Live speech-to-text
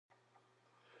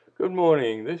Good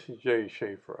morning. This is Jay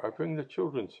Schaefer. I bring the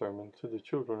children's sermon to the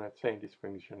children at Sandy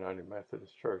Springs United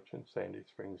Methodist Church in Sandy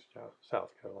Springs, South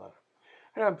Carolina.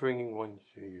 And I'm bringing one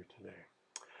to you today.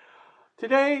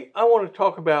 Today, I want to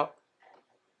talk about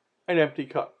an empty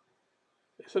cup.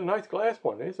 It's a nice glass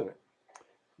one, isn't it?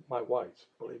 My wife's,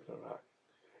 believe it or not.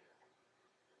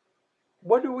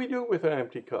 What do we do with an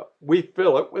empty cup? We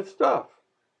fill it with stuff.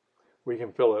 We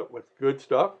can fill it with good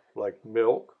stuff like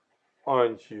milk,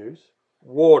 orange juice,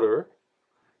 water,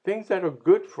 things that are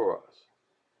good for us.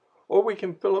 Or we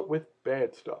can fill it with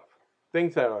bad stuff,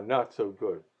 things that are not so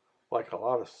good, like a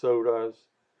lot of sodas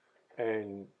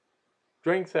and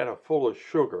drinks that are full of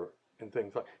sugar and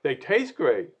things like that. They taste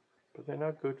great, but they're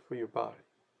not good for your body.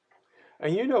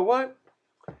 And you know what?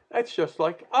 That's just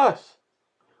like us.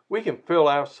 We can fill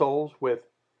our souls with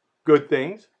good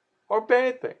things or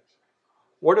bad things.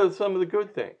 What are some of the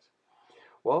good things?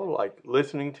 Well, like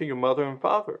listening to your mother and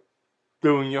father,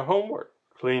 doing your homework,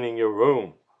 cleaning your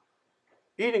room,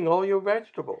 eating all your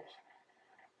vegetables,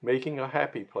 making a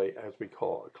happy plate, as we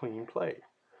call a clean plate,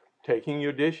 taking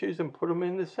your dishes and put them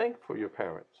in the sink for your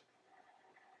parents,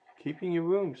 keeping your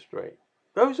room straight.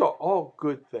 Those are all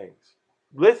good things.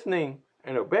 Listening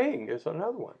and obeying is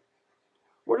another one.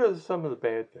 What are some of the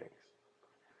bad things?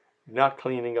 Not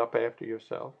cleaning up after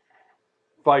yourself,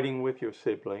 fighting with your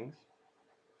siblings,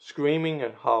 screaming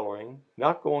and hollering,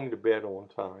 not going to bed on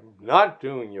time, not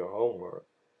doing your homework,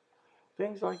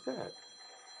 things like that.